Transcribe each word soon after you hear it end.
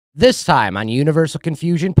This time on Universal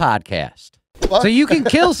Confusion Podcast. What? So you can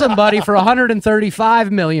kill somebody for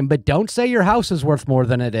 $135 million, but don't say your house is worth more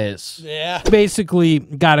than it is. Yeah. Basically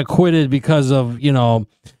got acquitted because of, you know,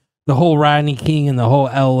 the whole Rodney King and the whole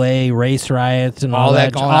L.A. race riots and all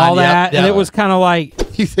that. going on. Yep. And it was kind of like...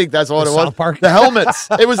 You think that's what it South was? Park? The helmets.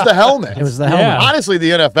 It was the helmets. It was the helmet. Yeah. Honestly,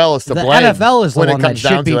 the NFL is to The blame. NFL is the when it one that comes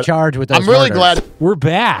down should be to it. charged with those I'm really murders. glad. We're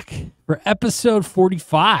back for episode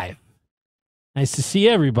 45. Nice to see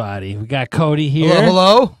everybody. We got Cody here.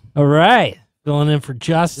 Hello. All right. Filling in for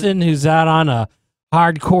Justin, who's out on a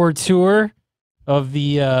hardcore tour of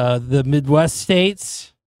the Midwest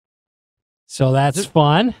states. So that's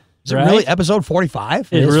fun. Is it right? really episode 45?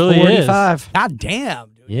 It It's really 45. God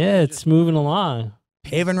damn, dude. Yeah, it's moving along.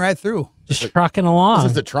 Paving right through. Just trucking This along.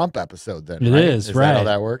 is the Trump episode then, It right? is, Is right. that how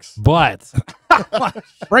that works? But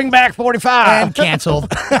Bring back 45. And canceled.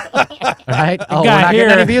 Right? Oh, we're got not here.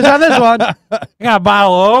 getting any views on this one. I got a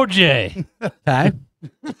bottle of OJ. Okay.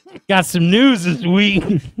 Got some news this week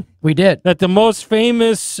We did. that the most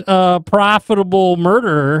famous profitable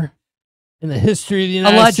murderer in the history of the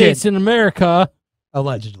United Alleged. States in America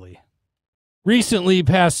Allegedly. recently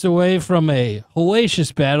passed away from a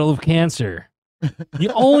hellacious battle of cancer.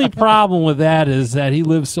 The only problem with that is that he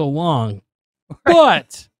lived so long.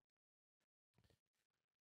 But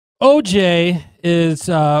OJ is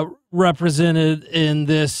represented in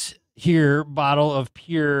this here bottle of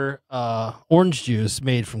pure orange juice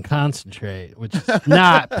made from concentrate, which is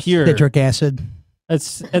not pure. Citric acid.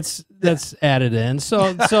 That's added in.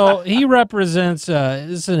 So he represents this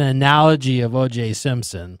is an analogy of OJ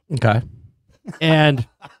Simpson. Okay. And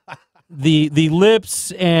the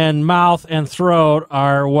lips and mouth and throat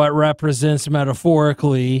are what represents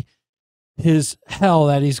metaphorically his hell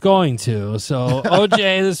that he's going to. So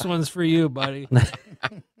OJ, this one's for you, buddy.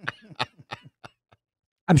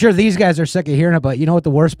 I'm sure these guys are sick of hearing it, but you know what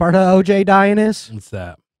the worst part of OJ dying is? What's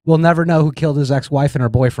that? We'll never know who killed his ex-wife and her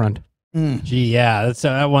boyfriend. Gee, yeah,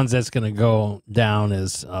 that one's that's gonna go down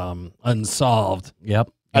as unsolved. Yep.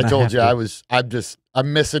 I Gonna told have you to.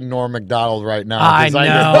 I'm missing Norm Macdonald right now. I 'cause know,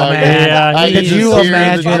 can man. Yeah, I can Could just you hear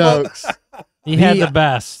imagine? the jokes. He had The- the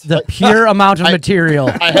best. The pure amount of material.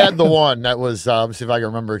 I had the one that was see if I can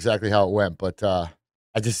remember exactly how it went, but I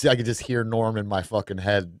could just hear Norm in my fucking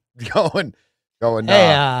head going.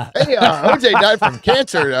 Hey, OJ died from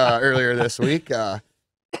cancer earlier this week,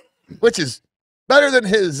 which is better than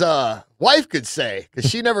his wife could say, because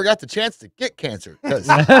she never got the chance to get cancer because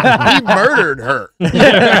he murdered her.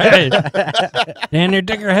 And they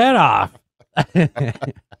took her head off.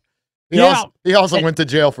 He also went to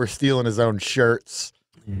jail for stealing his own shirts.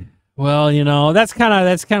 Well, you know, that's kind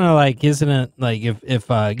of like, isn't it? Like if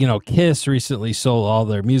you know, Kiss recently sold all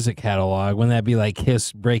their music catalog, wouldn't that be like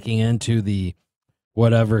Kiss breaking into the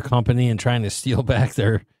whatever company and trying to steal back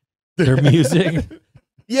their music?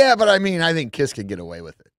 Yeah, but I mean, I think Kiss could get away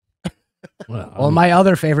with it. Well, my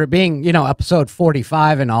other favorite being, you know, episode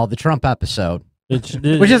 45 and all, the Trump episode, which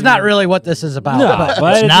which is not really what this is about. No, but,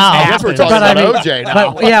 but it just now. I guess we're happened. talking But I about mean- OJ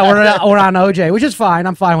now. but yeah, we're on OJ, which is fine.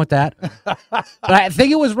 I'm fine with that. But I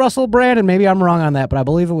think it was Russell Brand, and maybe I'm wrong on that, but I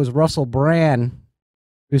believe it was Russell Brand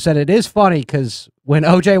who said it is funny because when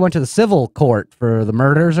OJ went to the civil court for the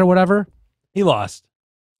murders or whatever, He lost.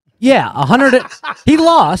 yeah, he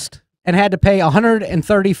lost and had to pay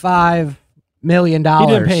 $135 million. He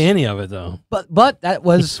didn't pay any of it though. But that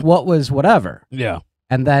was what was whatever. Yeah.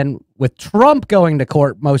 And then with Trump going to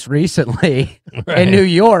court most recently Right. in New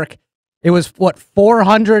York, it was what,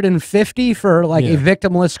 450 for like Yeah. a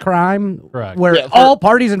victimless crime, Correct. where Yeah, for- all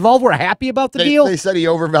parties involved were happy about the deal. They said he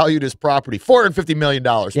overvalued his property, $450 million.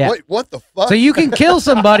 Yeah. What the fuck? So you can kill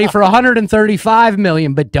somebody for $135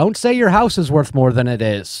 million, but don't say your house is worth more than it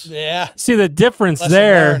is. Yeah. See the difference Lesson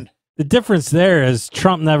there. learned. The difference there is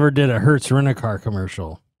Trump never did a Hertz rent-a-car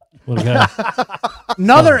commercial. Okay.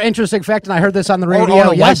 Another interesting fact, and I heard this on the Or radio a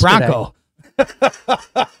white yesterday. Bronco.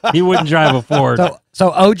 He wouldn't drive a Ford. So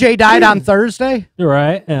OJ died on Thursday. You're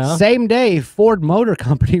right. Yeah. Same day, Ford Motor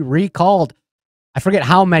Company recalled, I forget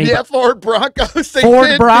how many. yeah, Ford Broncos. They Ford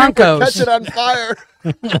did, Broncos. Catch it on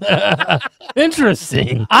fire.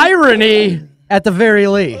 Interesting. Irony at the very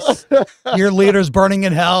least. Your leader's burning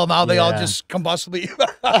in hell. Now they all Yeah. just combustibly.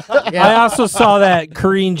 I also saw that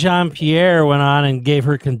Karine Jean-Pierre went on and gave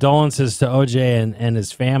her condolences to OJ and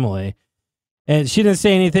his family. And she didn't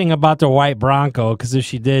say anything about the white Bronco, because if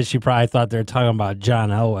she did, she probably thought they were talking about John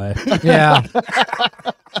Elway. Yeah.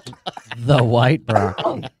 The white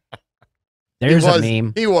Bronco. There's a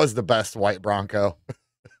meme. He was the best white Bronco.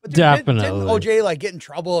 Definitely. Didn't OJ like get in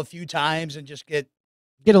trouble a few times and just get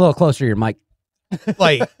Get a little closer to your mic.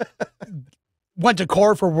 like went to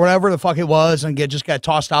court for whatever the fuck it was and just got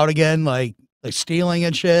tossed out again, like stealing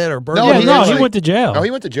and shit or burglary? He went to jail. No,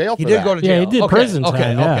 he went to jail. He for did that. go to jail. Yeah, he did prison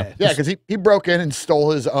time. Yeah, Yeah, because he broke in and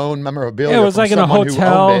stole his own memorabilia. it was from like in a someone who owned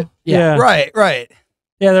hotel. it. Yeah. Right.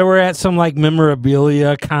 Yeah, they were at some like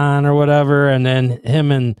memorabilia con or whatever, and then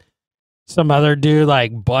him and some other dude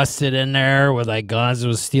like busted in there with like guns,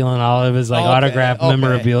 was stealing all of his like autographed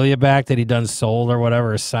memorabilia back that he done sold or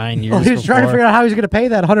whatever, signed years He was trying to figure out how he's going to pay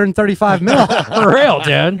that 135 mil. For real,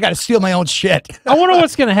 dude. I got to steal my own shit. I wonder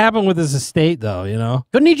what's going to happen with his estate, though. You know,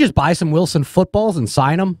 Couldn't he just buy some Wilson footballs and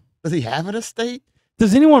sign them? Does he have an estate?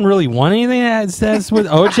 does anyone really want anything that says with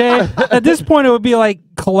OJ? At this point, it would be like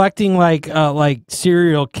collecting like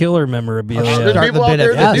serial killer memorabilia. There's Start people the out bid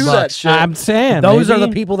there at that do 10 that bucks. shit. I'm saying Those are the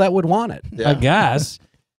maybe. people that would want it. Yeah. I guess.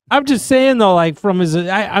 I'm just saying though, like from his,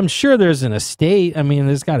 I'm sure there's an estate. I mean,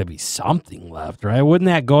 there's got to be something left, right? Wouldn't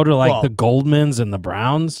that go to like Well- the Goldmans and the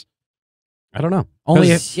Browns? I don't know. Only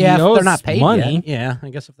 'Cause if, he if they're owes not paid money. yet. Yeah, I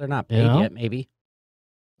guess if they're not paid You know? yet, maybe.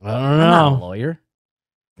 I don't I'm not a know, lawyer.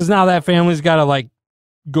 because now that family's got to like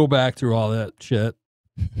go back through all that shit.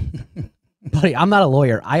 Buddy, I'm not a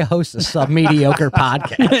lawyer. I host a sub-mediocre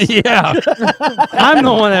podcast. Yeah, I'm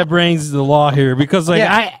the one that brings the law here because like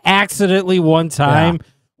Yeah. I accidentally one time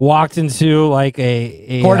walked into like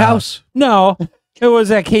a Courthouse? no, it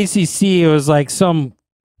was at KCC. It was like some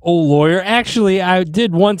old lawyer. Actually, I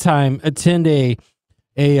did one time attend a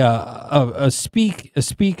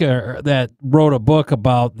speaker that wrote a book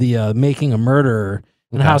about the making a murderer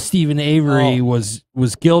and how Stephen Avery was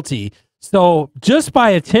guilty. So just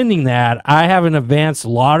by attending that, I have an advanced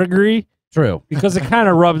law degree True. because it kind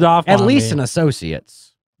of rubbed off. At on least me. an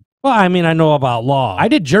assot's. Well, I mean, I know about law. I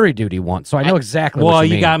did jury duty once, so I know exactly well, what you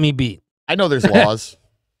you mean. got me beat. I know there's laws.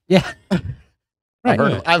 Yeah. Right.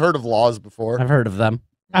 I've heard of laws before. I've heard of them.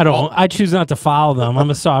 I don't. I choose not to follow them.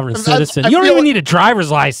 I'm a sovereign I citizen. You feel don't even like- need a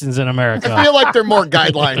driver's license in America. I feel like they're more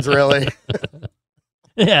guidelines, really.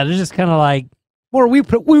 Yeah, they're just kind of like, Or we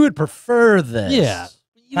would prefer this. yeah.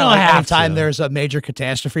 You Kinda don't like have anytime to. there's a major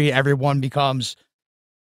catastrophe, everyone becomes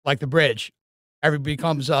like the bridge. Everybody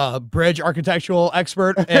becomes a bridge architectural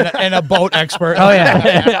expert and a boat expert. Oh,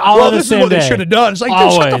 yeah. All well, on the this is same what they day. should have done. It's like,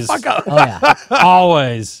 dude, shut the Always. fuck up. Oh, yeah.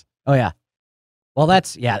 Always. Oh, yeah. Well,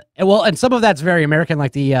 that's, yeah. Well, and some of that's very American,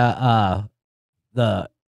 like the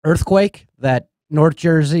earthquake that North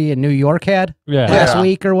Jersey and New York had Yeah. last Yeah.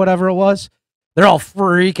 week or whatever it was. They're all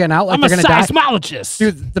freaking out like I'm a they're going to die. seismologist.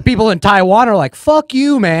 Dude, the people in Taiwan are like, fuck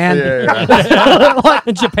you, man. Yeah.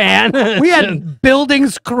 In Japan. We had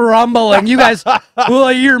buildings crumbling. You guys, well,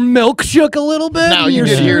 your milk shook a little bit. Now, and you your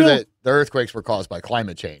did hear cereal- that the earthquakes were caused by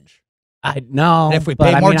climate change. I know. And if we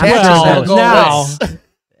but pay I more mean, I'm taxes, sure that'll that go was- now, away.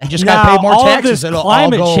 You just got to now, pay more all of taxes. this It'll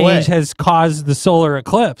climate all go change away. has caused the solar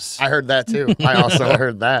eclipse. I heard that too. I also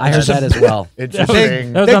heard that. I heard that as well.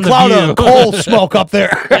 Interesting. That was Big on The cloud View. of coal smoke up there.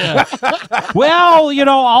 Well,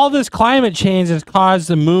 all this climate change has caused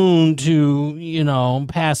the moon to,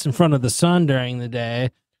 pass in front of the sun during the day.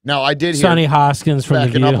 Now, I did hear, Sonny Hoskins from The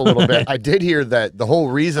backing View. up a little bit, I did hear that the whole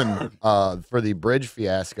reason for the bridge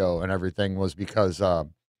fiasco and everything was because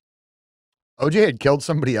OJ had killed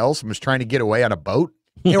somebody else and was trying to get away on a boat.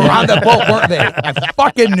 They were on the boat, weren't they? I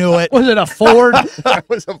fucking knew it. Was it a Ford? It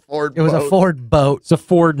was a Ford It was a boat, Ford boat. It's a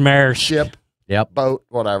Ford Maersk. ship, Yep. boat,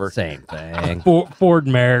 whatever. Same thing. Ford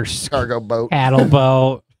Maersk. Cargo boat. Cattle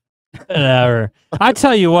boat. Whatever. I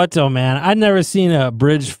tell you what, though, man. I've never seen a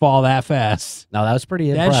bridge fall that fast. No, that was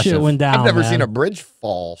pretty That impressive. shit went down. I've never man. seen a bridge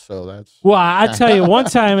fall, so that's Well, I tell you, one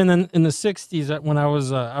time in the '60s when I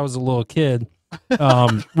was a little kid, we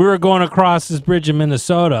were going across this bridge in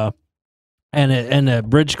Minnesota, and the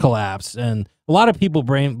bridge collapsed, and a lot of people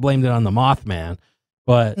blamed it on the Mothman,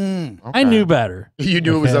 but Mm. I knew better. You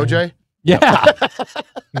knew it was Okay. OJ? Yeah,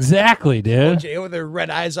 exactly, dude. OJ with their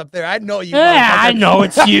red eyes up there. I know you. Yeah, I motherfucker. know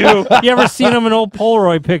it's you. You ever seen him in old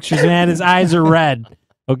Polaroid pictures, man? His eyes are red.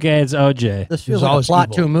 Okay, it's OJ. This He feels was like a always plot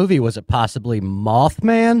evil. to a movie. Was it possibly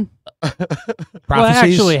Mothman? Well, it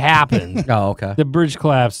Prophecies. actually happened. Oh, okay. The bridge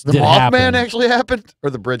collapse The did Mothman happen. actually happened? Or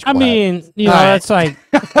the bridge I collapsed? mean, All right. that's like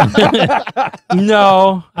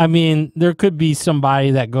no. I mean, there could be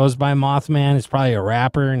somebody that goes by Mothman. He's probably a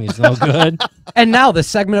rapper and he's no good. And now the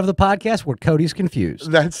segment of the podcast where Cody's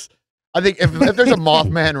confused. I think if there's a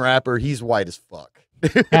Mothman rapper, he's white as fuck.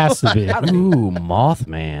 Has to be. Ooh,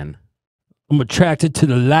 Mothman. I'm attracted to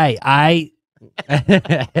the light.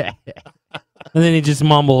 And then he just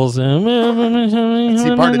mumbles. Is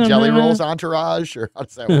he part of Jelly Roll's entourage, or how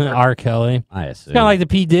does that work? R. Kelly. I assume. It's kind of like the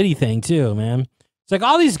P. Diddy thing too, man. It's like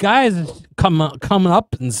all these guys coming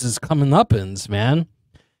uppins, man.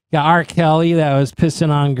 got R. Kelly that was pissing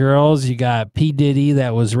on girls. You got P. Diddy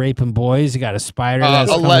that was raping boys. You got a spider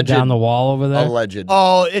that's coming down the wall over there. Alleged.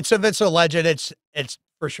 Oh, if it's alleged, it's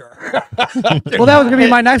for sure. Well, that was gonna be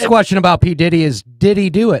my next question about P. Diddy. Is did he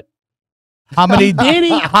do it? How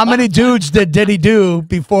many dudes did Diddy do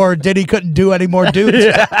before Diddy couldn't do any more dudes?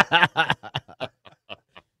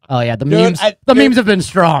 Oh yeah, the memes have been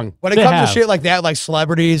strong. When it comes to shit like that, like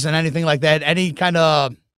celebrities and anything like that, any kind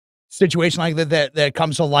of situation like that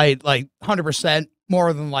comes to light, like 100%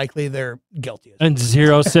 more than likely they're guilty. And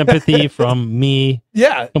zero sympathy from me.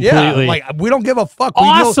 Yeah, completely. Like we don't give a fuck.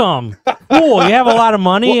 Awesome, cool. You have a lot of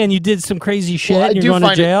money and you did some crazy shit. And you're going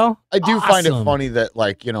to jail. I do find it funny that,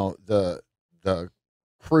 like, you know, the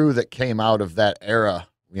crew that came out of that era,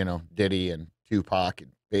 you know, Diddy and Tupac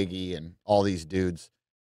and Biggie and all these dudes,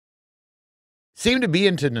 seem to be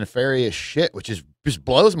into nefarious shit, which just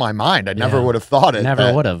blows my mind. I never would have thought it.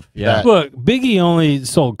 Never would have. Yeah. Look, Biggie only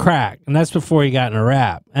sold crack, and that's before he got in a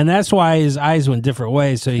rap, and that's why his eyes went different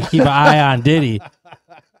ways. So you keep an eye on Diddy.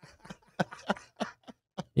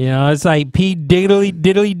 You know, it's like Pete diddly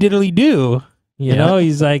diddly diddly do. You know,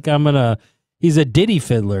 he's like, he's a Diddy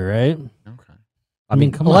fiddler, right? Okay. I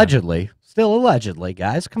mean, allegedly. Still allegedly,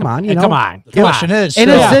 guys. Come on, you know. Come on. The question is,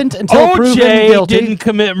 innocent until proven guilty. didn't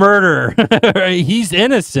commit murder. He's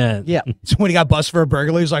innocent. Yeah. So when he got busted for a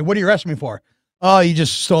burglary, he's like, "What are you arresting me for?" Oh, you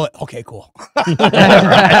just stole it. Okay, cool. All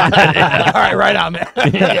right, right on, man.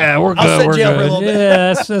 Yeah, we're good. I'll sit in We're jail for a good. little bit.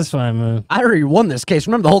 Yeah, that's fine, man. I already won this case.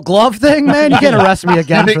 Remember the whole glove thing, man? You can't arrest me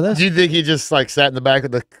again for this. Do you think he just like sat in the back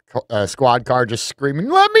of the squad car just screaming,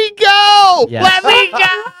 "Let me go! Yes. Let me go!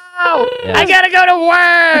 Yes. I gotta go to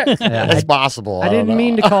work." Yeah, It's possible. I didn't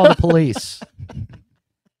mean to call the police.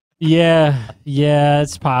 Yeah,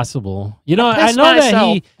 it's possible. You know, I Piss know myself.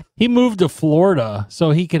 that he moved to Florida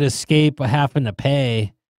so he could escape having to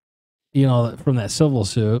pay, you know, from that civil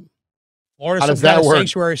suit. Florida's How does some kind that of work?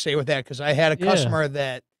 sanctuary state with that, because I had a customer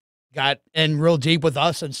that got in real deep with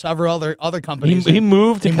us and several other companies. He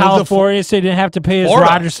moved to He moved to California so he didn't have to pay his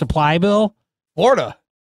Florida. Rogers supply bill. Florida.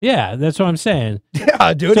 Yeah, that's what I'm saying.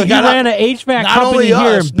 Yeah, dude. So he ran an HVAC not company only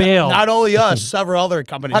here us, and bailed. Not only us, several other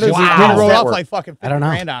companies. How does He that wrote off work? like fucking I don't know.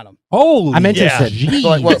 $50,000 on him. Holy I'm interested. jeez. So,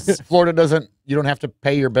 like, what, Florida doesn't? You don't have to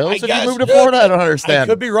pay your bills I if you guess, move to dude. Florida. I don't I understand.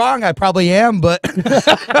 could be wrong. I probably am, but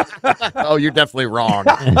Oh, you're definitely wrong.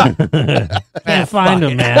 Can't find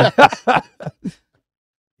him, man.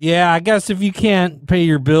 Yeah, I guess if you can't pay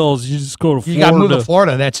your bills, you just go to you Florida. got to move to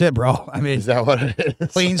Florida. That's it, bro. I mean, Is that what it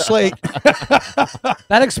is? clean slate.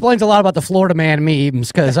 That explains a lot about the Florida man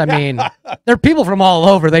memes, because, I mean, there are people from all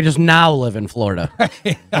over. They just now live in Florida.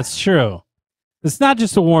 That's true. It's not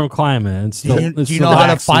just a warm climate. It's the, it's Do you the know how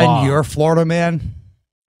to lax find law. your Florida man?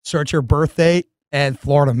 Search your birth date and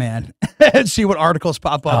Florida man and see what articles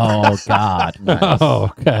pop up. Oh, God. Oh,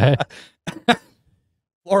 okay.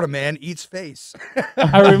 Florida man eats face.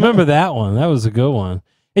 I remember that one. That was a good one.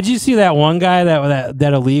 Did you see that one guy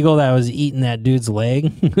that illegal that was eating that dude's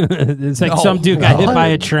leg? It's like No. some dude got hit No. by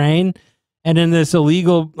a train, and then this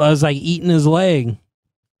illegal was like eating his leg.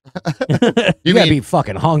 You gotta be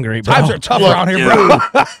fucking hungry, bro. Times are tough Look, around here, bro.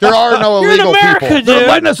 There are no You're in illegal America, people. dude. They're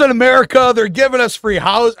letting us in America. They're giving us free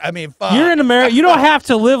house. I mean, fuck. You're in America. You don't have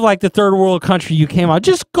to live like the third world country you came out.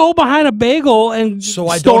 Just go behind a bagel and So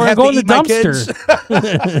I store don't have and go to in the eat my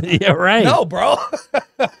dumpster. Yeah, right. No, bro.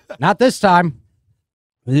 Not this time.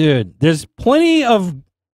 Dude, there's plenty of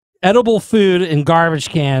edible food in garbage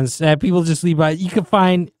cans that people just leave by. You can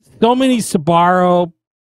find so many Sbarro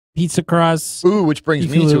pizza crusts. Ooh, which brings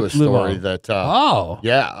You me can to a live story on. that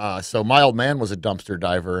Oh. so my old man was a dumpster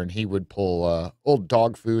diver, and he would pull old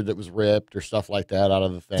dog food that was ripped or stuff like that out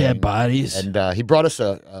of the thing. Dead bodies. And he brought us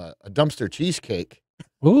a dumpster cheesecake.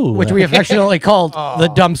 Ooh. Which we affectionately called the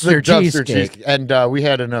dumpster cheesecake. And we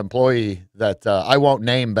had an employee that I won't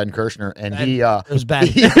name, Ben Kirshner, and he It was bad.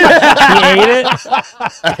 he ate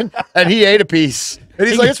it. and he ate a piece. And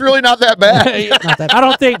he's like, it's really not that bad. I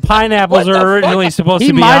don't think pineapples What the are originally supposed He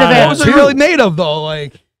to be might have on had It it. wasn't really made of, though.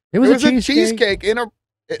 Like, It It was, was a cheesecake in a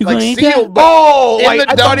You like gonna eat that? sealed. but oh, in like the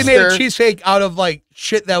I thought he made a dumpster. cheesecake out of like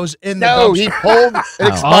shit that was in the No, dumpster. he pulled an Oh,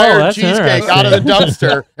 expired that's cheesecake out of the interesting.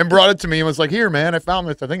 dumpster and brought it to me and was like, "Here, man, I found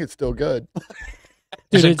this. I think it's still good."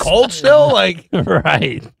 Is it it's- cold still? Like,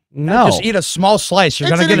 Right. No. just eat a small slice. You're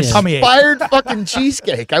It's gonna an get a tummy ache. expired fucking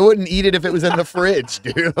cheesecake. I wouldn't eat it if it was in the fridge,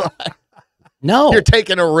 dude. No. You're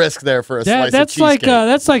taking a risk there for a slice That's of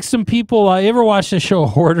cheesecake. like some people. You ever watch the show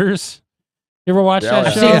Hoarders? You ever watch that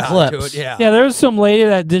I've show? seen Yeah, clips. dude, yeah. Yeah, there was some lady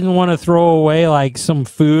that didn't want to throw away like some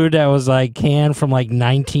food that was like canned from like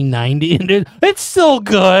 1990, and it's still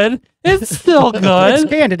good. It's still It's good.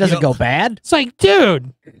 canned. It doesn't Yo. go bad. It's like,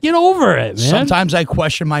 dude, get over it, man. Sometimes I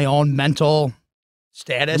question my own mental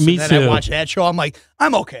status. Me and then too. I watch that show. I'm like,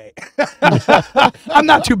 I'm okay. I'm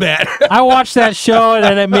not too bad. I watched that show and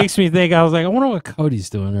then it makes me think. I was like, I wonder what Cody's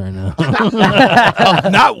doing right now.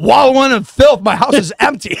 I'm not wallowing in filth. My house is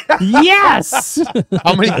empty. Yes.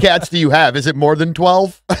 How many cats do you have? Is it more than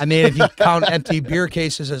 12? I mean, if you count empty beer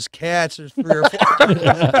cases as cats, there's 3 or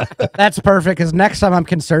 4. That's perfect. Because next time I'm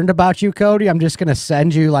concerned about you, Cody, I'm just gonna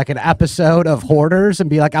send you like an episode of Hoarders and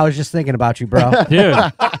be like, I was just thinking about you, bro. Dude,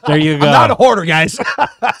 there you go. I'm not a hoarder, guys.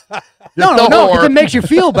 No, Just a no, whore. 'cause it makes you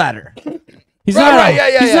feel better. He's Right, not. right, a, yeah,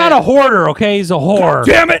 yeah, he's yeah, not yeah. a hoarder. Okay, he's a whore.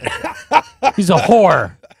 Damn it. He's a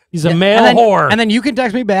whore. He's a male and then, whore. And then you can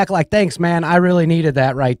text me back like, thanks, man. I really needed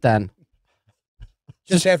that right then.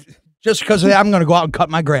 Just because of that, I'm going to go out and cut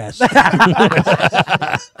my grass.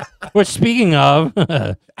 Which, speaking of,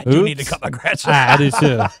 I do need to cut my grass. I do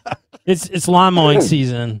too. It's lawn mowing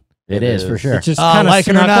season. It is for sure. It just kind of like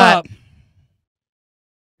it or snuck not. up.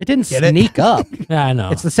 It didn't Get it? sneak up. Yeah, I know.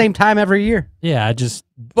 It's the same time every year. Yeah, I just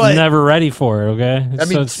But- never ready for it. Okay. I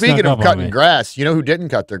mean, speaking of cutting grass, you know who didn't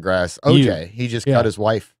cut their grass? OJ. He just Yeah. cut his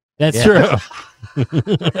wife. That's Yeah. true.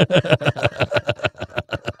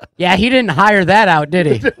 Yeah, he didn't hire that out, did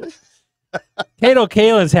he? Kato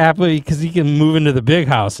Kalen's happy because he can move into the big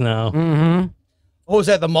house now. Mm-hmm. What was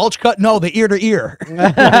that, the mulch cut? No, the ear to ear.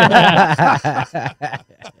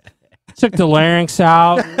 Took the larynx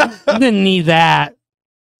out. I didn't need that.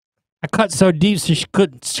 I cut so deep so she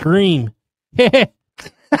couldn't scream. No, man,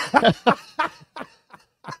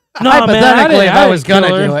 Hypothetically, if I was didn't gonna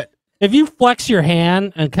kill her. do it. If you flex your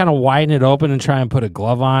hand and kind of widen it open and try and put a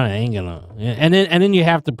glove on, it ain't gonna. And then you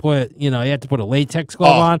have to put, you have to put a latex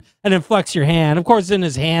glove on and then flex your hand. Of course, then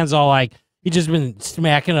his hand's all like he just been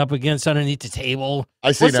smacking up against underneath the table.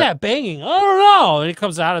 I see What's that banging? I don't know. And it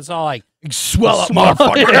comes out, it's all like Swell up,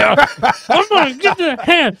 motherfucker. Yeah. I'm gonna get the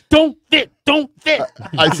hand. Don't fit.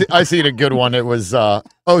 I seen a good one. It was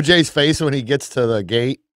OJ's face when he gets to the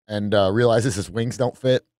gate and realizes his wings don't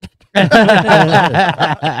fit. Yeah.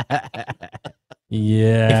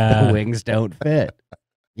 If the wings don't fit.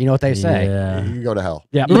 You know what they say. Yeah. You go to hell.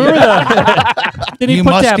 Yeah. Remember the, then he You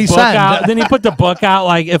put must that book descend. out. Then he put the book out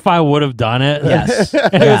like if I would have done it. Yes.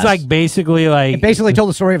 And it was like basically like It basically told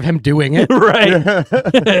the story of him doing it. right. And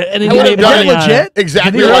then he I would've made done money it on legit?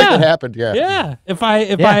 Exactly Yeah. like it happened. Yeah. Yeah. If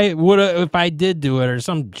I did do it or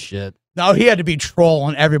some shit. No, he had to be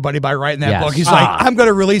trolling everybody by writing that Yes. book. He's like, I'm going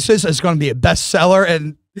to release this. It's going to be a bestseller.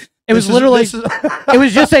 And It was literally, it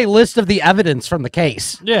was just a list of the evidence from the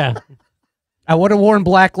case. Yeah. I would have worn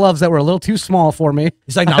black gloves that were a little too small for me.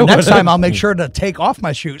 He's like, now next time I'll make sure to take off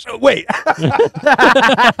my shoes. Oh, wait.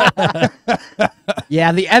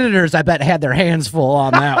 Yeah, the editors, I bet, had their hands full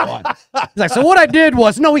on that one. He's like, so what I did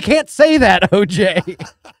was, no, we can't say that, OJ.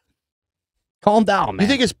 Calm down, man. You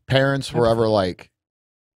think his parents were ever like,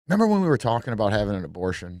 remember when we were talking about having an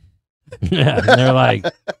abortion? Yeah. And they're like,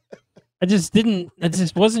 I just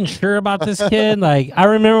wasn't sure about this kid. Like, I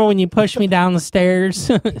remember when you pushed me down the stairs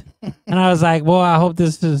and I was like, well, I hope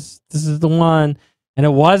this is the one. And it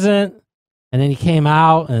wasn't. And then he came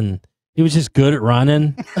out and he was just good at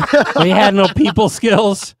running. But he had no people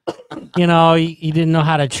skills. He didn't know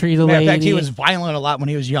how to treat a lady. In fact, he was violent a lot when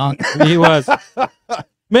he was young. He was.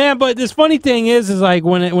 Man, but this funny thing is like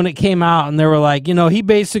when it came out and they were like, he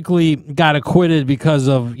basically got acquitted because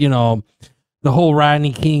of, the whole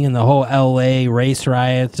Rodney King and the whole LA race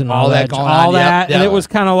riots and all that going all on. that. Yep, And yep. it was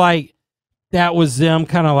kind of like that was them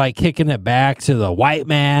kind of like kicking it back to the white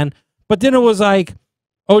man. But then it was like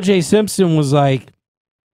OJ Simpson was like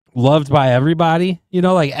loved by everybody,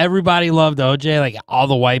 like everybody loved OJ, like all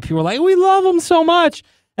the white people were like, we love him so much.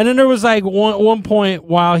 And then there was like one point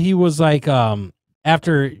while he was like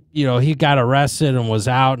after he got arrested and was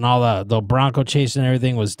out and all the Bronco chase and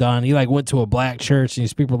everything was done, he like went to a black church and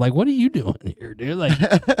these people were like, what are you doing here, dude? Like,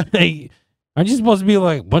 hey, aren't you supposed to be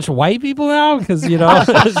like a bunch of white people now? Because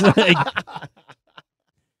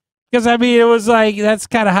because I mean it was like that's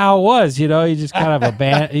kind of how it was, he just kind of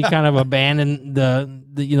abandoned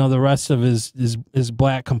the rest of his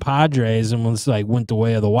black compadres and was like went the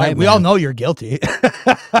way of the white We man. all know you're guilty.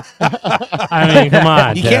 I mean, come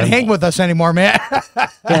on, You dude. can't hang with us anymore, man.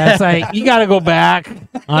 Yeah, it's like you got to go back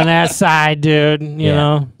on that side, dude. You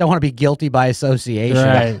know, Don't want to be guilty by association.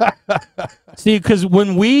 right? See, because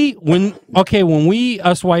when we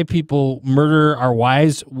us white people murder our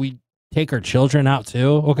wives, we take our children out too.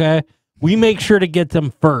 Okay, We make sure to get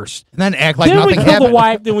them first. And then act like Then we nothing kill happened. the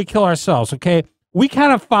wife, then we kill ourselves, okay? We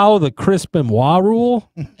kind of follow the Chris Benoit rule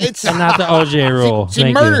It's and not the OJ rule. See,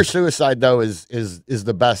 Thank murder you. suicide though is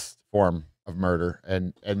the best form of murder,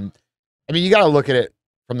 and I mean you got to look at it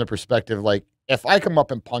from the perspective like if I come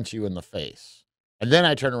up and punch you in the face, and then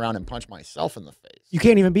I turn around and punch myself in the face, You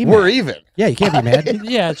can't even be we're mad. even. Yeah, you can't be mad.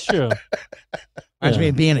 Yeah, it's true. Reminds me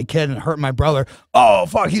of being a kid and hurting my brother. Oh,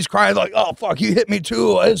 fuck, he's crying like, oh, fuck, you hit me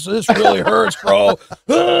too. This really hurts, bro.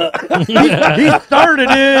 He started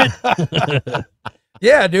it.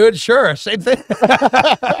 Yeah, dude, sure. Same thing.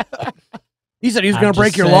 He said he was I'm going to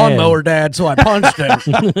break just your saying. lawnmower, Dad, so I punched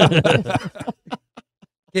him.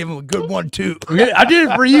 Gave him a good one, too. I did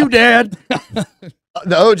it for you, Dad.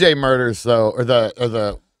 The OJ murders though, or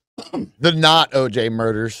the not OJ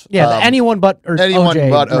murders. Yeah, the anyone but or anyone OJ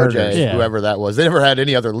but murders. OJ, Yeah. whoever that was. They never had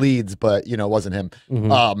any other leads, but it wasn't him.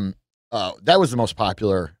 Mhm. That was the most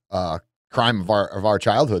popular crime of our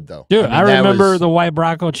childhood, though. Dude, mean, I that remember was- the white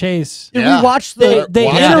Bronco chase. Dude, Yeah. we watched They, the. they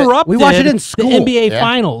watched it. interrupted. We watched it in school. The NBA Yeah.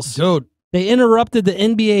 Finals. Dude, They interrupted the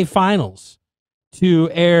NBA Finals to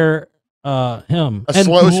air him. A And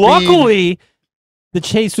slow speed. luckily, the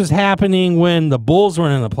chase was happening when the Bulls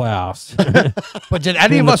weren't in the playoffs. but did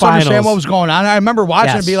any In of the us understand finals. what was going on? I remember watching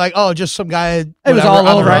Yes. and be like, oh, just some guy. It was whatever, all on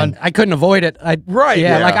the over. run. I couldn't avoid it. Right.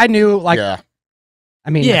 Yeah, Yeah. like I knew. Like yeah. I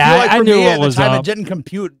mean, Yeah. I feel like I for knew me what at was the time up. it didn't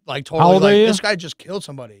compute like How totally. old are Like you? this guy just killed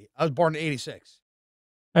somebody. I was born in '86.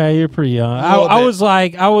 Hey, you're pretty young. A little I bit.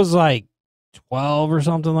 was like 12 or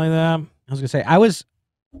something like that. I was gonna say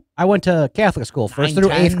I went to Catholic school first 9,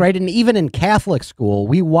 through 10. 8th grade, and even in Catholic school,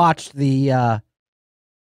 we watched the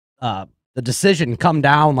decision come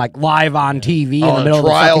down like live on TV in Oh, the the middle of the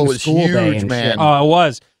trial fucking was school day huge, and man. shit. Oh, it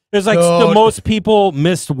was. There's like the Dude. most people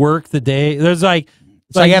missed work the day. There's like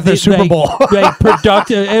It's like after the Super Bowl. like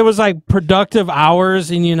productive. It was like productive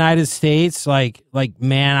hours in the United States, like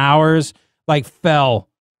man hours, like fell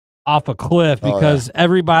off a cliff Oh, because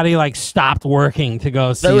everybody like stopped working to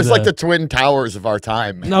go see. That was like the Twin Towers of our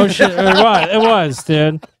time, man. no shit. It was,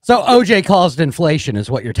 dude. So OJ caused inflation, is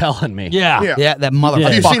what you're telling me. Yeah. Yeah. Yeah, that motherfucker.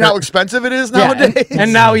 Have you seen how expensive it is Yeah, nowadays?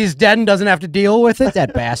 and now he's dead and doesn't have to deal with it.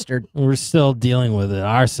 That bastard. We're still dealing with it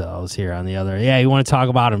ourselves here on the other. Yeah, you want to talk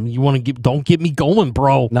about him? You want to get? Don't get me going,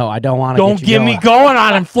 bro. No, I don't want to. Don't get me going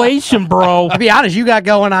on inflation, bro. To be honest, you got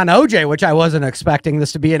going on OJ, which I wasn't expecting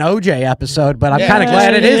this to be an OJ episode, but I'm kind of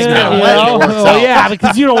glad it is Yeah, now. I'm you glad know? it works Oh, out. yeah,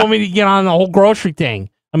 because you don't want me to get on the whole grocery thing.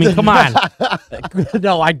 I mean, come on.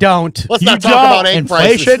 No, I don't. Let's You not talk don't. about egg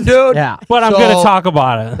inflation, prices. dude? Yeah. But I'm So- going to talk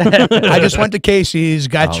about it. I just went to Casey's,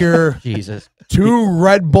 got your Jesus. 2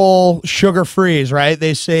 Red Bull sugar frees, right?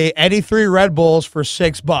 They say any 3 Red Bulls for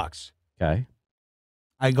 $6. Okay.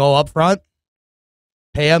 I go up front,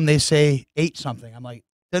 pay them. They say 8 something. I'm like,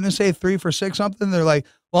 didn't it say 3 for 6 something? They're like,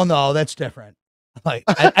 well, no, that's different. I'm like,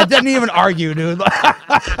 I didn't even argue, dude.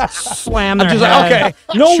 Slam their I'm just head. like,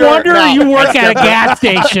 okay, No sure, wonder no. you work at a gas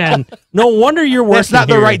station. No wonder you're working That's not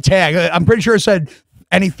the here. right tag. I'm pretty sure it said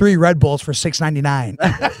any 3 Red Bulls for $6.99.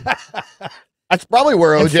 That's probably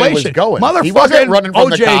where OJ was Inflation. going. He Motherfucking wasn't running from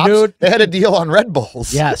the OJ, cops. dude. They had a deal on Red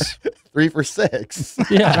Bulls. Yes. 3 for $6.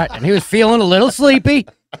 Yeah. Right. And he was feeling a little sleepy.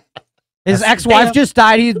 His ex-wife Damn. just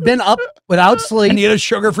died. He'd been up without sleep. And you had a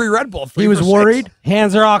sugar-free Red Bull. 3 He was for $6. worried.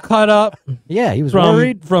 Hands are all cut up Yeah, he was from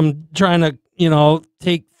worried. trying to,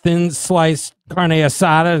 take thin sliced carne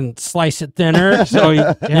asada and slice it thinner. So he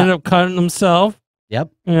ended up cutting himself. Yep.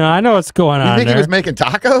 Yeah, I know what's going You on think there. he was making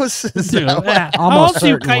tacos? Is Dude, that what- yeah. How Almost else do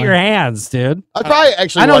you cut certainly. your hands, dude? I probably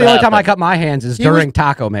actually. I know what the only time I happened. cut my hands is He was- during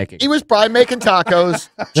taco making. He was probably making tacos.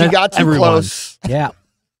 She That's got too everyone. close. Yeah.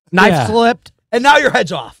 Knife Yeah. slipped. And now your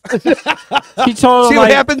head's off. She told See him, what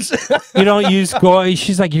like, happens? you don't use Goya.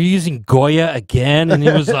 She's like, you're using Goya again? And he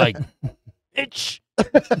was like, bitch,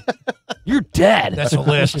 you're dead. That's the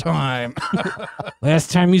last time.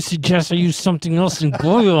 Last time you suggest I use something else than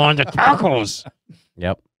Goya on the tacos.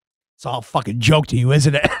 Yep. It's all a fucking joke to you,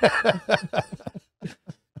 isn't it?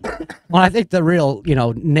 Well, I think the real,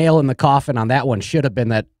 nail in the coffin on that one should have been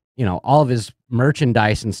that, all of his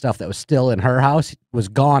merchandise and stuff that was still in her house was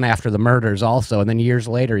gone after the murders also. And then years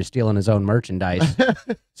later, he's stealing his own merchandise.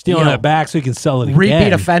 Stealing You know, it back so he can sell it again.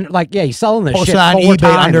 Repeat offender. Like, yeah, he's selling this Posted shit on 4 eBay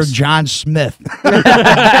times. under John Smith.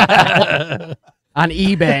 On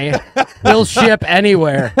eBay. We'll ship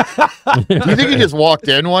anywhere. You think he just walked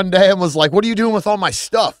in one day and was like, "What are you doing with all my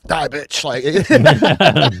stuff, die bitch?" Like,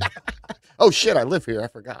 oh shit, I live here. I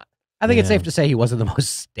forgot. I think it's Yeah. safe to say he wasn't the most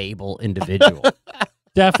stable individual.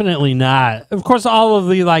 Definitely not. Of course, all of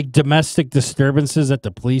the domestic disturbances that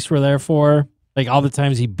the police were there for, like all the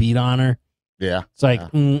times he beat on her. Yeah. It's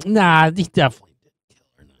like, nah, he definitely didn't kill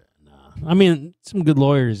her. Nah. I mean, some good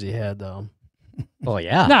lawyers he had though. Oh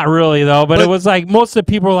yeah. Not really though, but it was like most of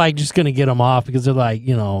the people were like just gonna get him off because they're like,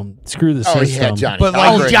 screw the Oh, system. yeah, Johnny. But like-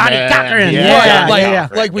 Cochran, Johnny man. Cochran, Yeah, yeah.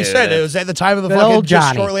 Like we said, it was at the time of the Good fucking old just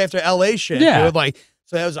Johnny. shortly after LA shit. Yeah. Dude, like,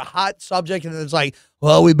 so that was a hot subject, and it's like,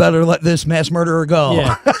 well, we better let this mass murderer go.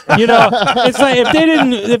 Yeah, it's like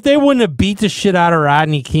if they wouldn't have beat the shit out of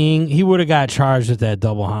Rodney King, he would have got charged with that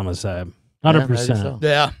double homicide. 100%. so.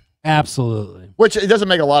 Yeah. Absolutely. Which it doesn't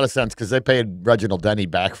make a lot of sense because they paid Reginald Denny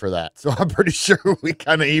back for that. So I'm pretty sure we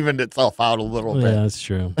kind of evened itself out a little Yeah, bit. that's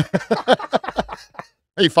true.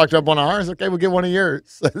 Hey, you fucked up one of ours. Okay, we'll get one of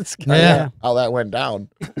yours. That's kind of Yeah. how that went down.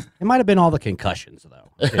 It might have been all the concussions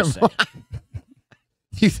though. Just saying.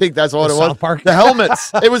 You think that's what The it was? South Park? The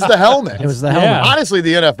helmets. It was the helmets. It was the Yeah. helmet. Honestly,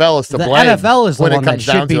 the NFL is to The blame. NFL is the when it one that comes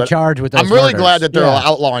down should be to it. charged with those I'm really murders. glad that they're Yeah.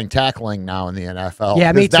 outlawing tackling now in the NFL.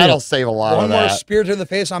 Yeah, me 'cause That'll too. save a lot One of more that. spear to the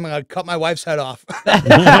face, I'm gonna cut my wife's head off.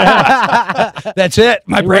 That's it.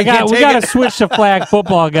 My brain can't we take got it. to switch to flag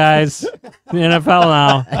football, guys. The NFL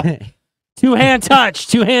now. Two-hand touch.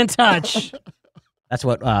 Two-hand touch. That's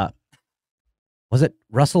what was it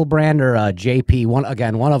Russell Brand or JP? One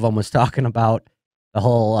of them was talking about the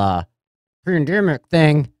whole pandemic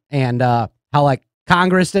thing and how like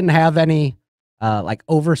Congress didn't have any like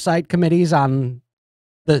oversight committees on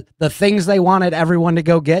the things they wanted everyone to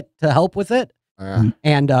go get to help with it.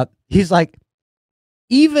 And he's like,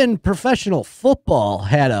 even professional football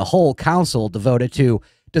had a whole council devoted to,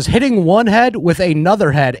 does hitting one head with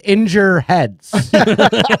another head injure heads?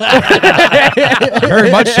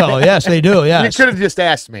 Very much so. Yes, they do. You Yes. could have just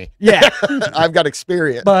asked me. Yeah. I've got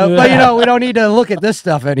experience. But we don't need to look at this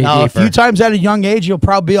stuff any Now, a deeper. few times at a young age, you'll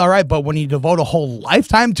probably be all right. But when you devote a whole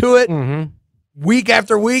lifetime to it, week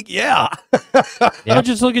after week, yeah. Well,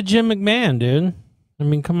 just look at Jim McMahon, dude. I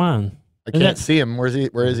mean, come on. I can't see him. Where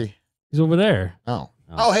is he? He's over there. Oh,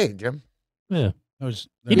 hey, Jim. Yeah.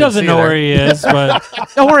 He Good doesn't to see know you where there. he is, but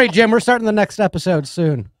Don't worry, Jim. We're starting the next episode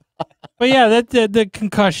soon. yeah, the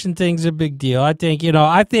concussion thing's a big deal. I think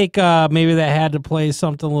maybe that had to play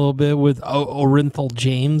something a little bit with Orenthal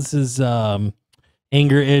James's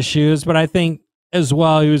anger issues, but I think as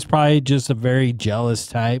well he was probably just a very jealous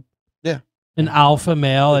type. Yeah, an alpha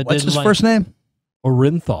male. That What's didn't his first name?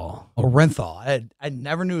 Orenthal. Orenthal. I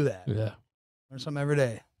never knew that. Yeah, Learn something every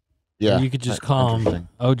day. Yeah. you could just call him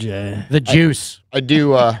OJ. The juice. I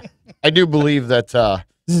do believe that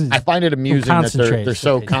I find it amusing that concentrate, they're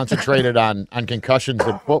so okay. concentrated on concussions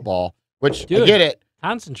in football, which I Dude. get it,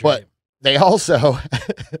 Concentrate. but they also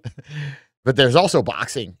but there's also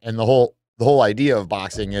boxing, and the whole idea of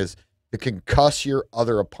boxing is to concuss your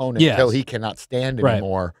other opponent Yes. until he cannot stand Right.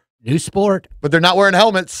 anymore. New sport. But they're not wearing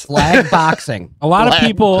helmets. Flag boxing. A lot of Flag.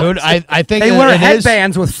 people. Dude, I think They it- wear it is-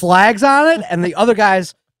 headbands with flags on it, and the other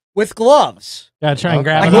guys with gloves. Gotta try and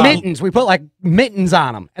grab Like it up. mittens. We put like mittens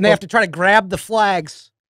on them, and they have to try to grab the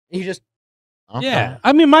flags. And you just Okay. Yeah,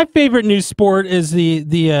 I mean, my favorite new sport is the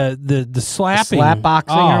slapping, slap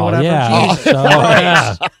boxing or Oh, whatever. Yeah, Jesus So,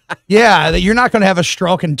 yeah. Yeah, that you're not going to have a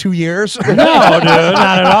stroke in 2 years. No, dude,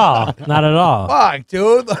 not at all, not at all. Fuck,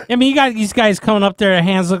 dude. I mean, you got these guys coming up there, their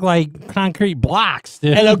hands look like concrete blocks,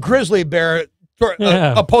 dude. And a grizzly bear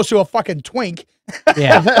Yeah. opposed to a fucking twink.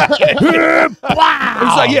 yeah. He's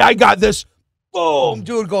like, yeah, I got this. Boom,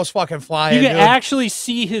 dude goes fucking flying. you can dude. actually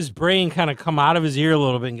see his brain kind of come out of his ear a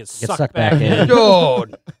little bit and get sucked back in.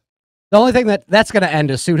 Dude. The only thing that's going to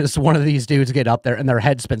end as soon as one of these dudes get up there and their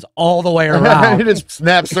head spins all the way around. It just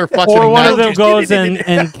snaps their fucking Or one of neck. them goes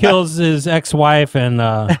and kills his ex-wife and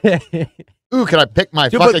Ooh, can I pick my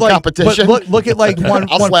Dude, fucking competition? But look at like when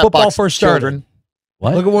I'll slap football box first started. children.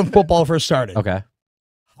 What? Look at when football first started. Okay.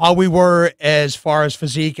 How we were as far as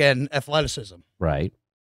physique and athleticism. Right.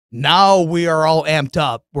 Now we are all amped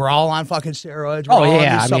up. We're all on fucking steroids. We're Oh, all on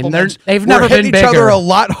yeah. these I mean, supplements. they've We're never hitting been each other bigger. a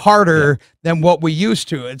lot harder than what we used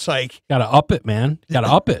to. It's like gotta up it, man. Gotta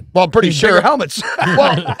up it. Well, I'm pretty bigger sure. helmets.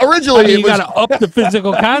 Well, originally I mean, it you was. gotta up the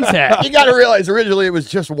physical contact. You got to realize originally it was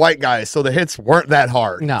just white guys, so the hits weren't that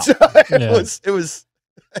hard. No. So Yeah. it was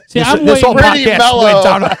See, I'm this whole pretty podcast mellow. went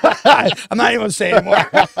down. I'm not even saying anymore.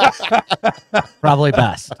 Probably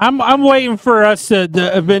best. I'm waiting for us to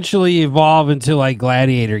eventually evolve into like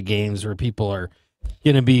gladiator games where people are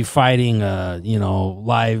gonna be fighting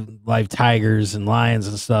live tigers and lions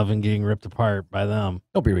and stuff and getting ripped apart by them.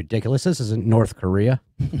 Don't be ridiculous. This isn't North Korea.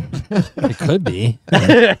 It could be.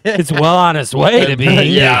 It's well on its way to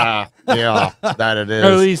being. yeah, that it is.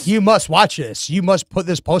 Or at least You must watch this. You must put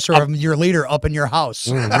this poster of your leader up in your house.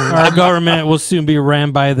 our government will soon be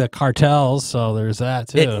ran by the cartels, so there's that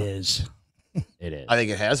too. It is. It is. I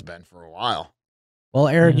think it has been for a while. Well,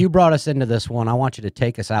 Aaron, you brought us into this one. I want you to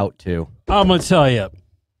take us out too. I'm gonna tell you,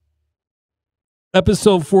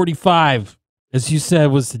 episode 45, as you said,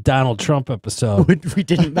 was the Donald Trump episode. We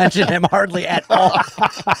didn't mention him hardly at all.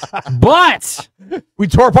 But We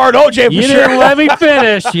tore apart OJ for you sure. didn't let me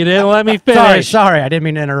finish. You didn't let me finish. Sorry, I didn't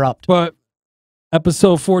mean to interrupt. But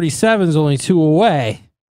episode 47 is only 2 away.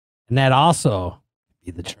 And that also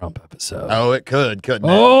be the Trump episode. Oh, it couldn't it?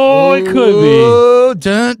 Oh, it could be. Ooh,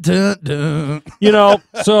 dun, dun, dun. You know,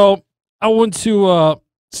 so I want to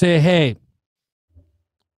say, hey,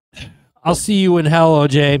 I'll see you in hell,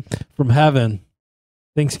 OJ, from heaven.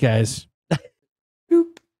 Thanks, guys.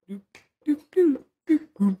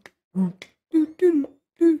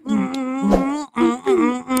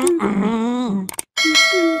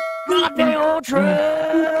 My dang old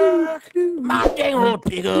truck, my dang old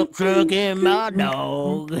pickup truck, and my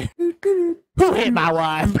dog. Who hit my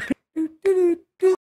wife?